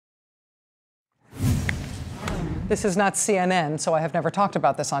This is not CNN, so I have never talked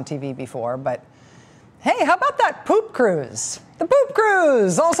about this on TV before, but hey, how about that poop cruise? The Poop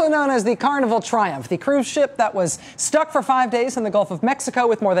Cruise, also known as the Carnival Triumph, the cruise ship that was stuck for 5 days in the Gulf of Mexico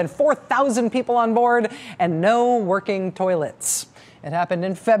with more than 4,000 people on board and no working toilets. It happened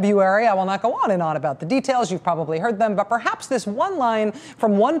in February. I will not go on and on about the details. You've probably heard them, but perhaps this one line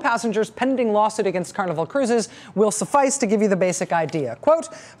from one passenger's pending lawsuit against Carnival Cruises will suffice to give you the basic idea. Quote,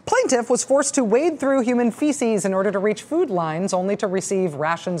 plaintiff was forced to wade through human feces in order to reach food lines, only to receive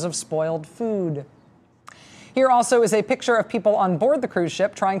rations of spoiled food. Here also is a picture of people on board the cruise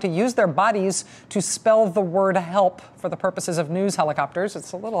ship trying to use their bodies to spell the word help for the purposes of news helicopters.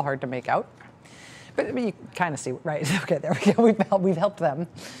 It's a little hard to make out, but you kind of see, right? Okay, there we go. We've helped them.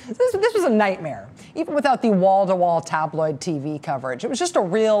 This was a nightmare, even without the wall-to-wall tabloid TV coverage. It was just a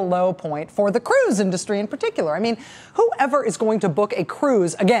real low point for the cruise industry in particular. I mean, whoever is going to book a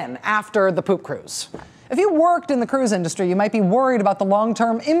cruise again after the poop cruise? If you worked in the cruise industry, you might be worried about the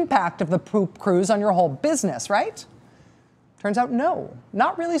long-term impact of the poop cruise on your whole business, right? Turns out, no,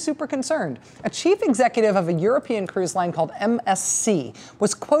 not really super concerned. A chief executive of a European cruise line called MSC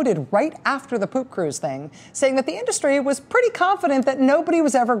was quoted right after the poop cruise thing, saying that the industry was pretty confident that nobody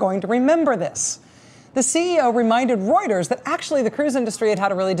was ever going to remember this. The CEO reminded Reuters that actually the cruise industry had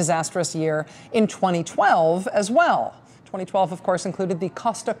had a really disastrous year in 2012 as well. 2012, of course, included the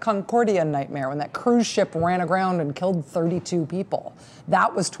Costa Concordia nightmare when that cruise ship ran aground and killed 32 people.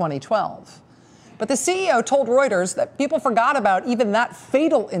 That was 2012. But the CEO told Reuters that people forgot about even that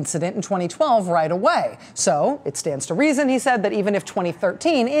fatal incident in 2012 right away. So it stands to reason, he said, that even if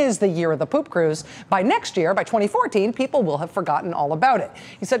 2013 is the year of the poop cruise, by next year, by 2014, people will have forgotten all about it.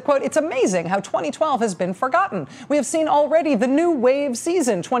 He said, quote, it's amazing how 2012 has been forgotten. We have seen already the new wave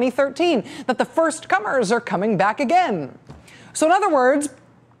season, 2013, that the first comers are coming back again. So in other words,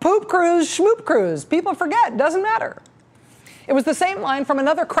 poop cruise, schmoop cruise, people forget, doesn't matter. It was the same line from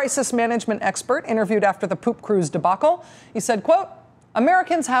another crisis management expert interviewed after the poop cruise debacle. He said, quote,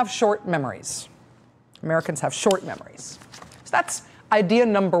 Americans have short memories. Americans have short memories. So that's idea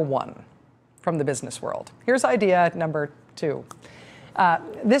number one from the business world. Here's idea number two.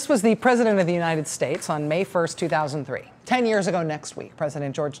 This was the President of the United States on May 1st, 2003. 10 years ago next week,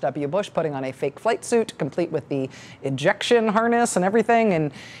 President George W. Bush putting on a fake flight suit, complete with the ejection harness and everything,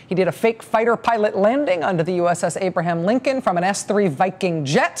 and he did a fake fighter pilot landing under the USS Abraham Lincoln from an S-3 Viking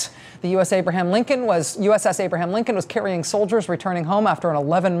jet. The USS Abraham Lincoln was carrying soldiers returning home after an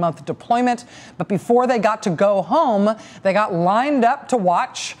 11-month deployment, but before they got to go home, they got lined up to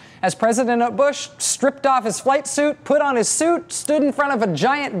watch as President Bush stripped off his flight suit, put on his suit, stood in front of a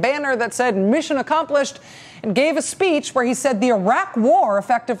giant banner that said "Mission Accomplished," and gave a speech where he said the Iraq War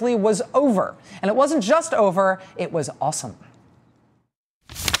effectively was over. And it wasn't just over, it was awesome.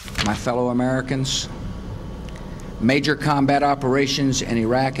 My fellow Americans, major combat operations in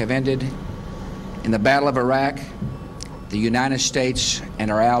Iraq have ended. In the Battle of Iraq, the United States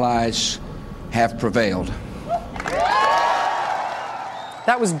and our allies have prevailed.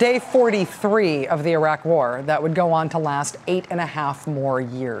 That was day 43 of the Iraq War that would go on to last 8.5 more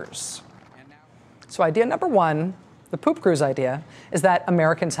years. So idea number one, the poop cruise idea, is that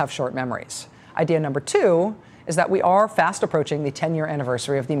Americans have short memories. Idea number two is that we are fast approaching the 10-year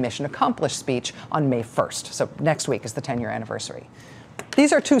anniversary of the Mission Accomplished speech on May 1st. So next week is the 10-year anniversary.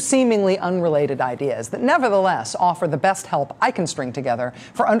 These are two seemingly unrelated ideas that nevertheless offer the best help I can string together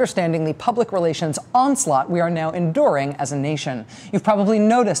for understanding the public relations onslaught we are now enduring as a nation. You've probably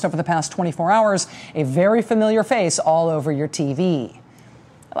noticed over the past 24 hours a very familiar face all over your TV.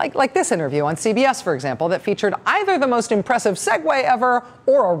 Like this interview on CBS, for example, that featured either the most impressive segue ever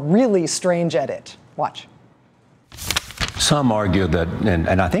or a really strange edit. Watch. Some argue that,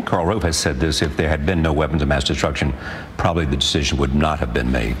 and I think Karl Rove has said this, if there had been no weapons of mass destruction, probably the decision would not have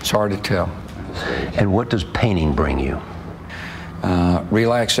been made. It's hard to tell. And what does painting bring you?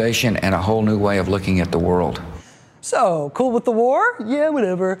 Relaxation and a whole new way of looking at the world. So, cool with the war? Yeah,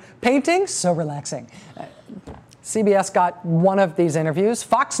 whatever. Painting? So relaxing. CBS got one of these interviews.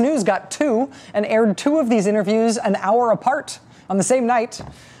 Fox News got two and aired two of these interviews an hour apart on the same night.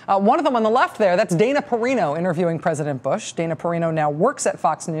 One of them on the left there, that's Dana Perino interviewing President Bush. Dana Perino now works at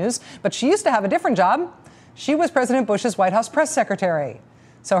Fox News, but she used to have a different job. She was President Bush's White House press secretary.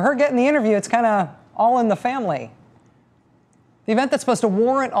 So her getting the interview, it's kind of all in the family. The event that's supposed to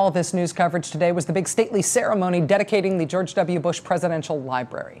warrant all this news coverage today was the big stately ceremony dedicating the George W. Bush Presidential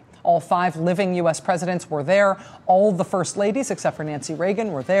Library. All 5 living U.S. presidents were there. All the first ladies, except for Nancy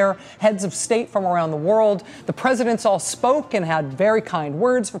Reagan, were there. Heads of state from around the world. The presidents all spoke and had very kind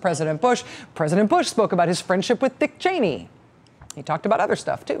words for President Bush. President Bush spoke about his friendship with Dick Cheney. He talked about other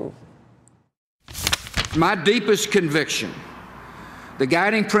stuff, too. My deepest conviction, the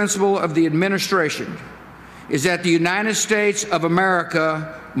guiding principle of the administration, is that the United States of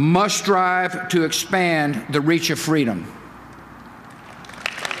America must strive to expand the reach of freedom.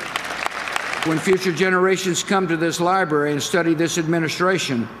 When future generations come to this library and study this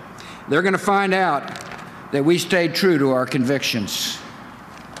administration, they're going to find out that we stayed true to our convictions.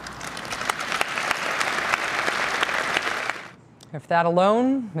 If that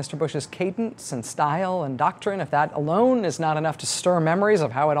alone, Mr. Bush's cadence and style and doctrine, if that alone is not enough to stir memories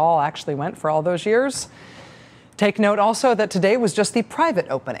of how it all actually went for all those years, take note also that today was just the private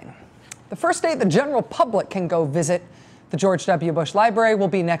opening. The first day the general public can go visit the George W. Bush Library will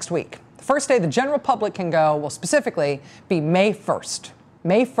be next week. The first day the general public can go will specifically be May 1st.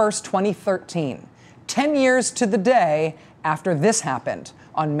 May 1st, 2013. 10 years to the day after this happened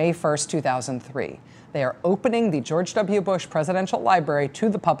on May 1st, 2003. They are opening the George W. Bush Presidential Library to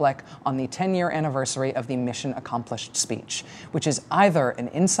the public on the 10-year anniversary of the Mission Accomplished speech, which is either an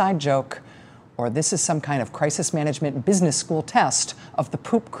inside joke or this is some kind of crisis management business school test of the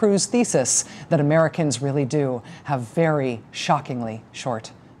poop cruise thesis that Americans really do have very shockingly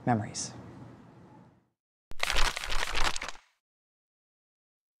short memories.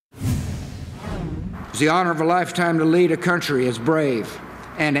 It's the honor of a lifetime to lead a country as brave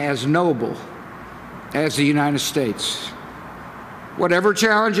and as noble as the United States. Whatever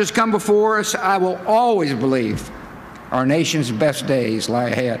challenges come before us, I will always believe our nation's best days lie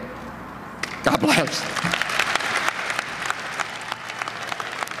ahead. God bless.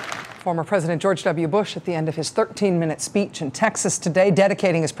 Former President George W. Bush at the end of his 13-minute speech in Texas today,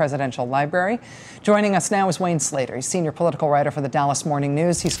 dedicating his presidential library. Joining us now is Wayne Slater. He's senior political writer for the Dallas Morning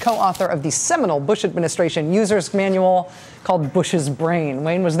News. He's co-author of the seminal Bush administration user's manual called Bush's Brain.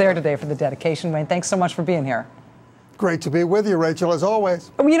 Wayne was there today for the dedication. Wayne, thanks so much for being here. Great to be with you, Rachel, as always.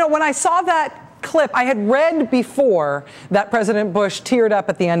 You know, when I saw that clip, I had read before that President Bush teared up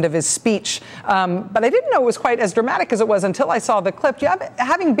at the end of his speech, but I didn't know it was quite as dramatic as it was until I saw the clip.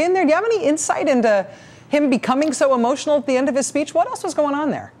 Having been there, do you have any insight into him becoming so emotional at the end of his speech? What else was going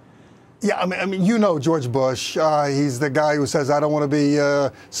on there? Yeah, I mean, you know George Bush. He's the guy who says, I don't want to be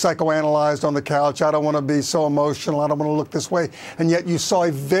psychoanalyzed on the couch. I don't want to be so emotional. I don't want to look this way. And yet you saw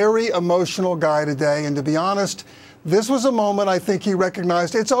a very emotional guy today. And to be honest, this was a moment I think he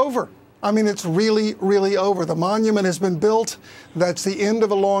recognized it's over. I mean, it's really, really over. The monument has been built. That's the end of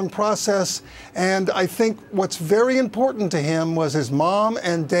a long process. And I think what's very important to him was his mom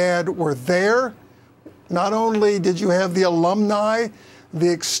and dad were there. Not only did you have the alumni,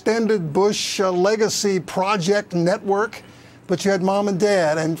 the extended Bush Legacy Project Network, but you had mom and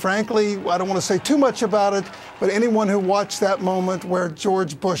dad. And frankly, I don't want to say too much about it, but anyone who watched that moment where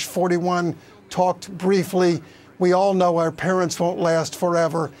George Bush 41 talked briefly, we all know our parents won't last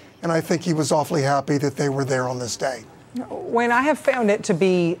forever. And I think he was awfully happy that they were there on this day. Wayne, I have found it to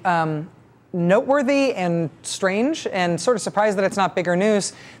be noteworthy and strange and sort of surprised that it's not bigger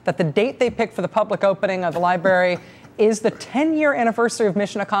news that the date they picked for the public opening of the library is the 10-year anniversary of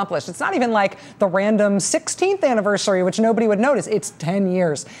Mission Accomplished. It's not even like the random 16th anniversary, which nobody would notice. It's 10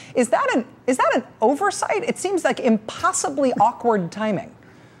 years. Is that an oversight? It seems like impossibly awkward timing.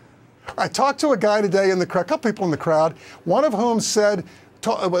 I talked to a guy today in the crowd, a couple people in the crowd, one of whom said,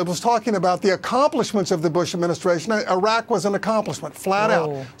 was talking about the accomplishments of the Bush administration. Iraq was an accomplishment, flat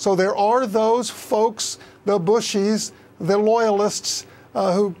out. So there are those folks, the Bushies, the loyalists,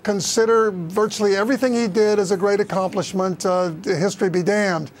 who consider virtually everything he did as a great accomplishment, history be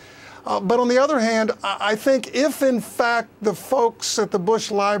damned. But on the other hand, I think if in fact the folks at the Bush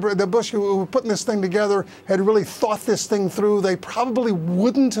Library, the Bush who were putting this thing together had really thought this thing through, they probably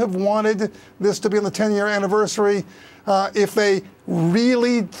wouldn't have wanted this to be on the 10-year anniversary. If they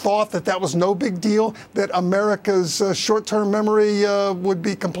really thought that that was no big deal, that America's short-term memory would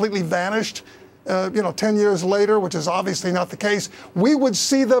be completely vanished, 10 years later, which is obviously not the case, we would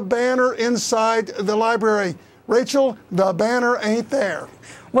see the banner inside the library. Rachel, the banner ain't there.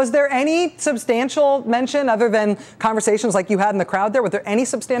 Was there any substantial mention, other than conversations like you had in the crowd there, was there any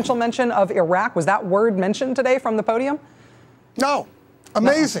substantial mention of Iraq? Was that word mentioned today from the podium? No.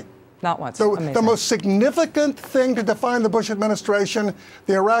 Amazing. No, not once. The most significant thing to define the Bush administration,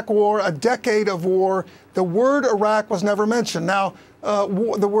 the Iraq War, a decade of war, the word Iraq was never mentioned. Now,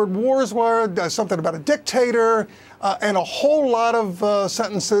 the word wars were something about a dictator and a whole lot of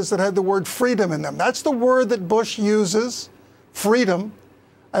sentences that had the word freedom in them. That's the word that Bush uses, freedom,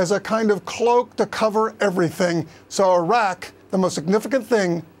 as a kind of cloak to cover everything. So Iraq, the most significant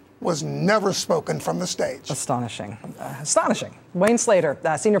thing, was never spoken from the stage. Astonishing. Astonishing. Wayne Slater,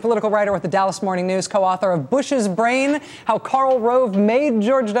 senior political writer with the Dallas Morning News, co-author of Bush's Brain, How Karl Rove Made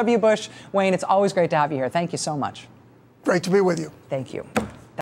George W. Bush. Wayne, it's always great to have you here. Thank you so much. Great to be with you. Thank you.